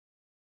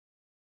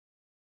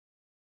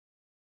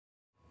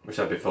We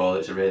said before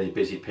it's a really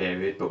busy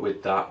period, but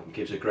with that it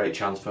gives a great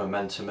chance for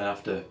momentum, and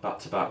after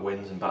back-to-back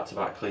wins and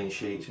back-to-back clean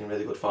sheets, in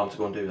really good form to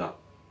go and do that.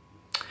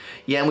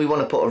 Yeah, and we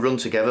want to put a run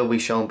together.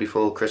 We've shown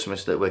before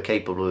Christmas that we're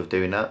capable of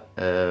doing that.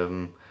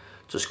 To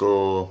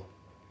score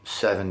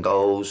 7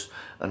 goals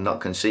and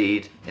not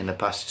concede in the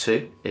past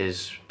 2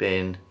 has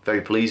been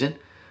very pleasing.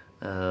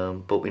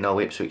 But we know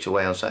Ipswich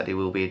away on Saturday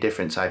will be a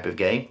different type of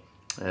game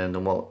than the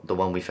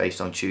one we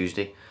faced on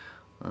Tuesday.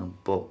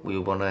 But we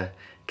want to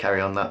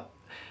carry on that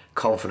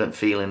confident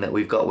feeling that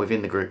we've got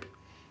within the group.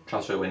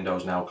 Transfer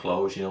window's now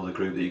closed. You know the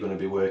group that you're going to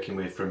be working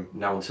with from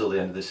now until the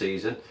end of the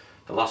season.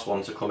 The last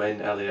one to come in,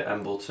 Elliot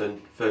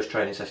Embleton, first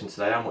training session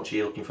today. How much are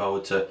you looking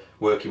forward to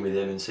working with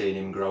him and seeing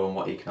him grow and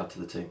what he can add to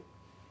the team?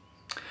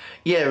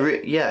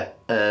 Yeah,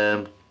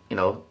 you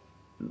know,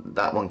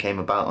 that one came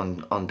about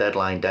on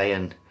deadline day,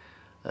 and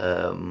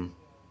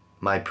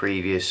my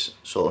previous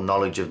sort of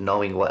knowledge of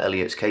knowing what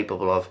Elliot's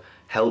capable of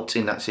helped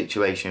in that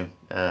situation,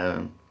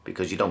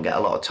 because you don't get a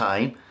lot of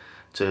time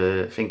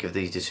to think of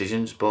these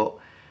decisions. But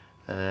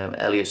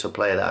Elliot's a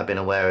player that I've been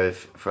aware of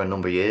for a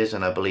number of years,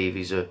 and I believe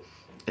he's an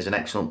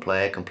excellent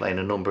player, can play in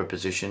a number of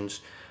positions,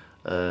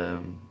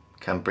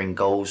 can bring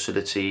goals to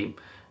the team,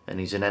 and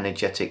he's an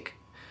energetic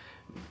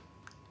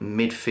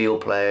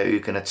midfield player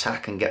who can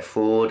attack and get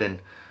forward,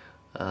 and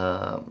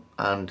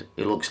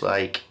it looks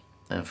like,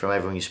 from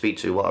everyone you speak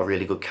to, what a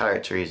really good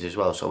character he is as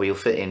well. So he'll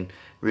fit in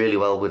really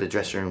well with the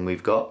dressing room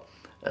we've got.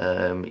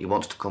 He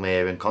wants to come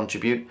here and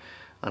contribute,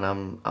 and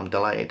I'm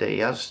delighted that he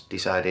has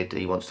decided that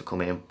he wants to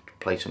come here and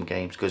play some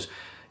games, because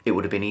it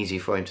would have been easy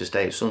for him to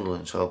stay at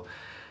Sunderland. So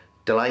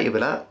delighted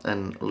with that,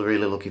 and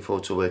really looking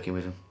forward to working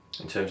with him.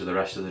 In terms of the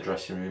rest of the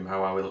dressing room,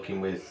 how are we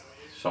looking with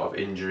sort of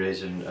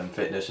injuries and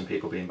fitness and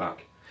people being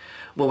back?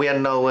 Well, we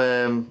had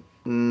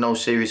no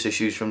serious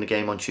issues from the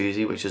game on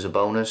Tuesday, which is a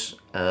bonus.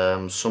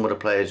 Some of the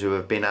players who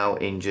have been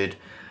out injured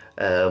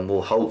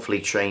will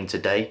hopefully train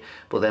today,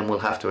 but then we'll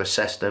have to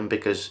assess them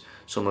because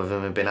some of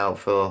them have been out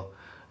for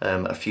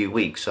a few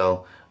weeks.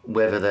 So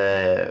whether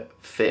they're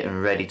fit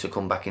and ready to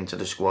come back into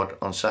the squad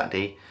on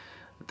Saturday,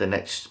 the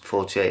next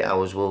 48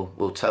 hours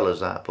will tell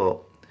us that. But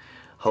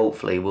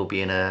hopefully we'll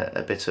be in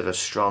a bit of a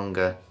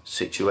stronger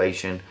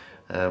situation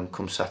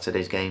come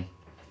Saturday's game.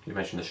 You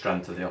mentioned the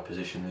strength of the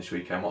opposition this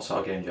weekend. What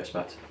sort of game do you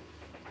expect?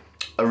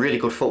 A really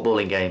good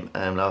footballing game.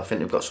 I think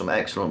they've got some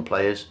excellent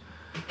players,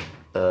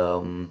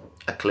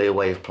 a clear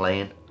way of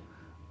playing.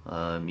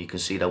 You can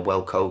see they're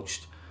well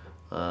coached.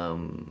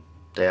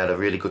 They had a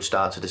really good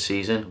start to the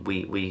season.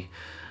 We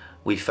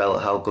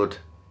felt how good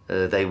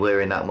they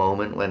were in that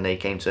moment when they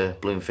came to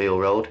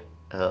Bloomfield Road.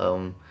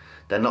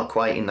 They're not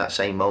quite in that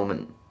same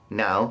moment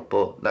now,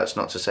 but that's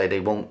not to say they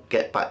won't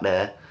get back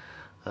there,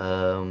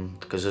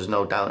 because there's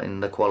no doubt in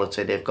the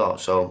quality they've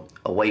got. So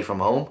away from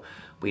home,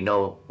 we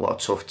know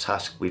what a tough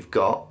task we've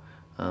got,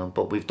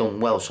 but we've done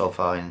well so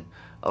far in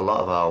a lot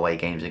of our away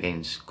games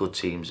against good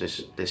teams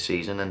this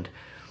season,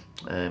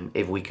 and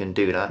if we can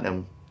do that,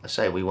 then I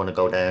say we want to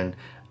go down,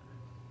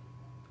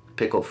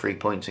 pick up 3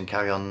 points and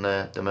carry on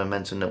the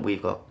momentum that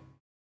we've got.